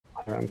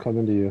I'm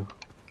coming to you.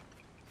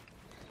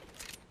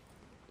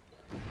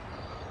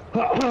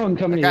 I'm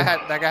coming to you.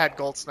 That guy had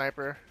gold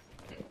sniper.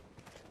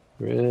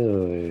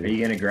 Really? Are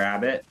you gonna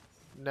grab it?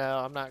 No,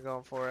 I'm not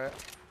going for it.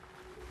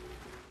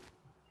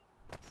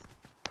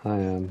 I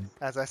am.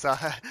 As I saw,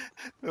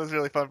 it was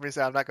really fun for me to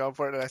say I'm not going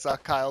for it, and I saw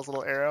Kyle's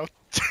little arrow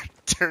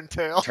turn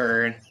tail.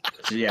 Turn.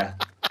 Yeah.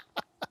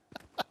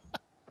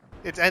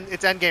 It's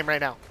end game right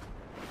now.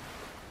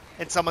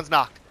 And someone's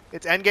knocked.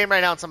 It's end game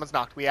right now and someone's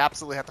knocked. We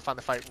absolutely have to find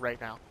the fight right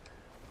now.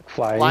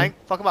 Flying.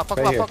 Fuck him up, fuck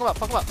him Right up, fuck him up,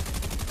 fuck him up.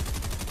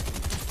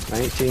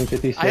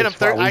 1956. I hit him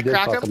third. I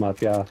cracked fuck him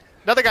up, yeah.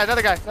 Another guy,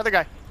 another guy, another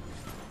guy.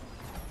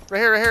 Right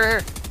here, right here, right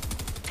here.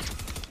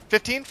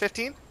 15,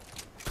 15.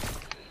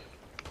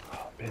 Oh,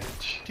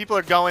 bitch. People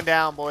are going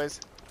down, boys.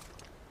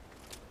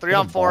 3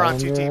 on 4 on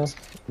 2 teams.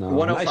 No,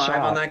 105 nice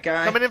on that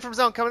guy. Coming in from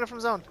zone, coming in from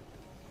zone.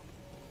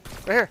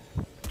 Right here,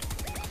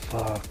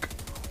 Fuck.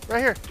 right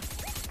here.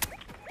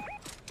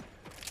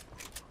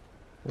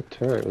 The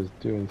turret was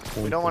doing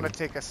something. We don't want to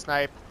take a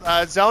snipe.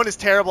 Zone is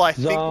terrible, I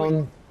think.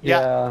 Zone.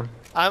 Yeah.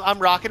 I'm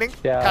rocketing.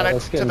 Yeah, kind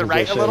let's of get to in the right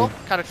a position. little.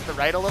 Kind of to the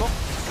right a little.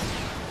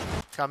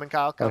 Coming,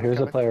 Kyle. Oh, Coming, here's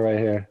coming. a player right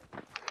here.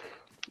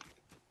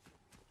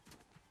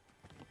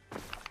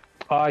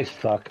 Oh, I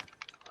suck.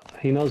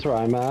 He knows where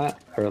I'm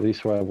at, or at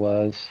least where I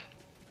was.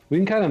 We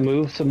can kind of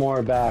move some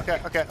more back.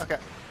 Okay.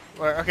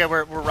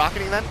 We're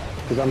rocketing then.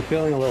 Because I'm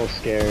feeling a little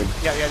scared.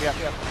 Yeah.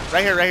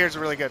 Right here is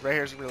really good. Right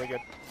here is really good.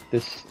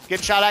 This.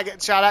 Getting shot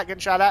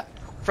at.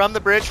 From the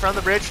bridge,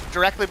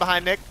 directly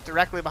behind Nick.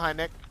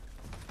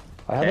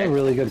 I have a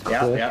really good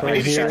cliff yeah. We right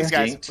need to shoot here. these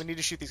guys. Dinked. We need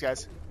to shoot these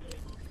guys.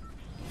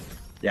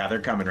 Yeah,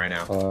 they're coming right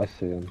now. Oh, I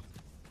see him.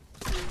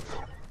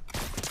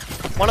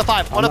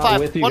 105, I'm not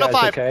with you guys,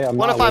 105, okay? I'm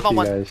 105 not on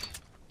with you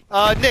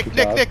one.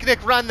 guys.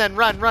 Nick, run then,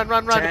 run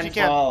 10 if you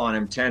can. fall on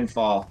him, 10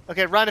 fall.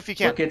 Okay, run if you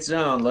can. Look at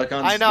zone, look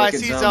on I know, I look at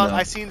see zone. zone, though.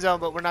 I seen zone,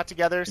 but we're not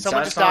together. It's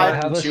Someone us just on- I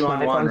died. have a 2 on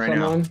snipe 1 on right now.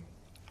 someone.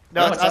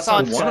 No, No, it's it's us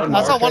on one-on-one.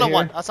 us on Right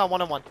one-on-one. here. Us on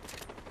one-on-one.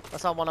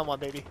 Us on one-on-one,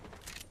 baby.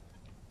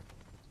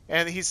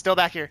 And he's still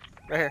back here,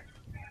 right here.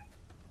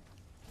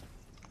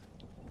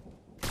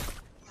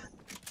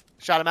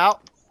 Shot him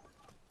out.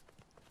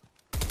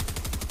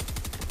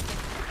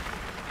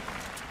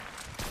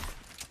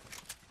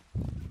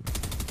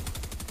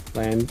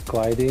 Land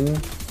gliding.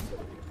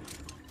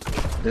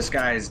 This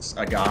guy's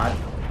a god.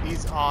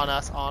 He's on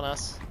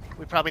us.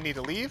 We probably need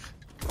to leave.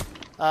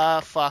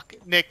 Fuck.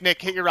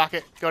 Nick, hit your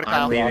rocket. Go to I'm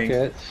Kyle. leaving.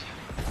 Rockets.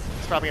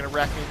 It's probably gonna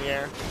wreck me in the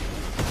air.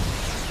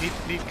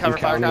 Need cover I'm fire,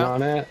 counting Kyle.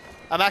 on it.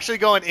 I'm actually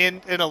going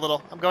in a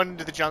little. I'm going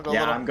into the jungle a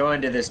Yeah, little. I'm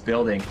going to this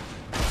building.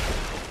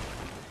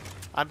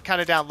 I'm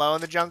kind of down low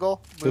in the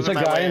jungle. There's a moving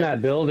my guy way in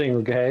that building,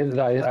 okay, that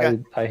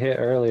Okay. I hit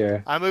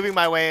earlier. I'm moving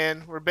my way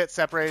in. We're a bit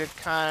separated,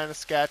 kind of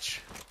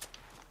sketch.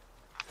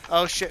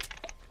 Oh shit.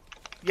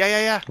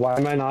 Yeah. Why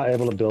am I not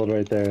able to build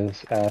right there?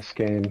 This ass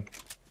game.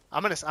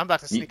 I'm about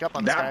to sneak up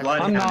on this That guy.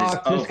 blood I'm hound is-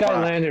 knocked. oh, This guy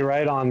fuck. landed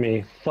right on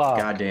me. Fuck.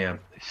 Goddamn.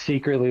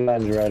 Secretly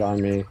landed right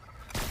on me.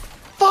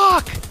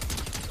 Fuck!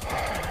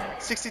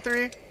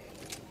 63.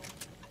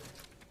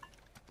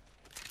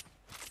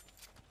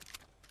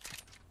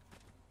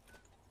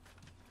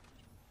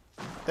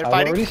 They're I've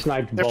fighting. already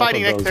sniped They're both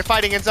fighting, of Nick. those. They're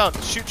fighting in zone.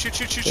 Shoot.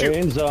 They're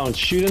in zone.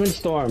 Shoot him in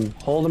storm.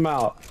 Hold him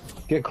out.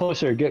 Get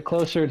closer. Get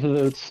closer to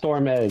the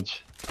storm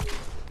edge.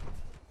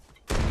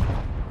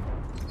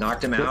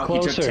 Knocked him Get out. He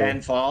took closer.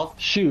 10 fall.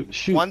 Shoot.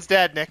 One's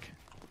dead, Nick.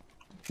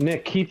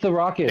 Nick, keep the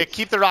rockets. Nick,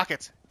 keep the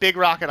rockets. Big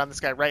rocket on this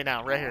guy right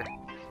now, right here.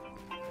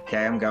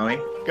 Okay, I'm going.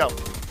 Go.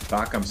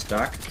 Fuck, I'm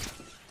stuck.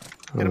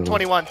 Hit him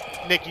 21.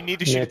 Nick, you need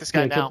to shoot Nick, this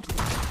guy Nick, now.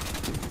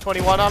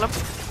 21 on him.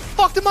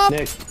 Fucked him up.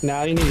 Nick,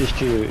 now you need to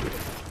shoot.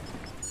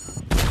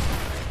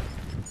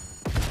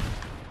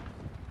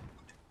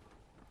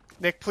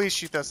 Nick, please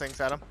shoot those things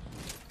at him.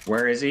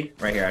 Where is he?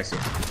 Right here, I see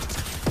him.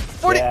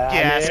 40. Yeah,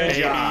 Yes, Nick. baby.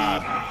 Good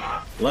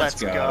job.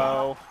 Let's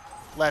go.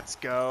 Let's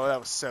go. That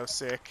was so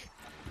sick.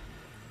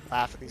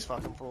 Laugh at these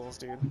fucking fools,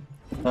 dude.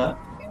 Huh?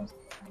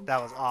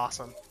 That was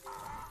awesome.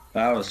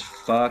 That was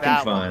fucking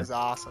That fun. one was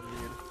awesome,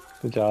 dude.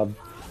 Good job.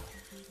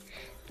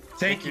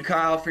 Thank you,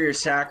 Kyle, for your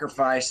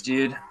sacrifice,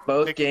 dude.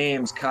 Both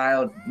games,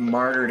 Kyle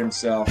martyred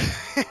himself.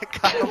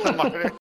 Kyle the Martyr.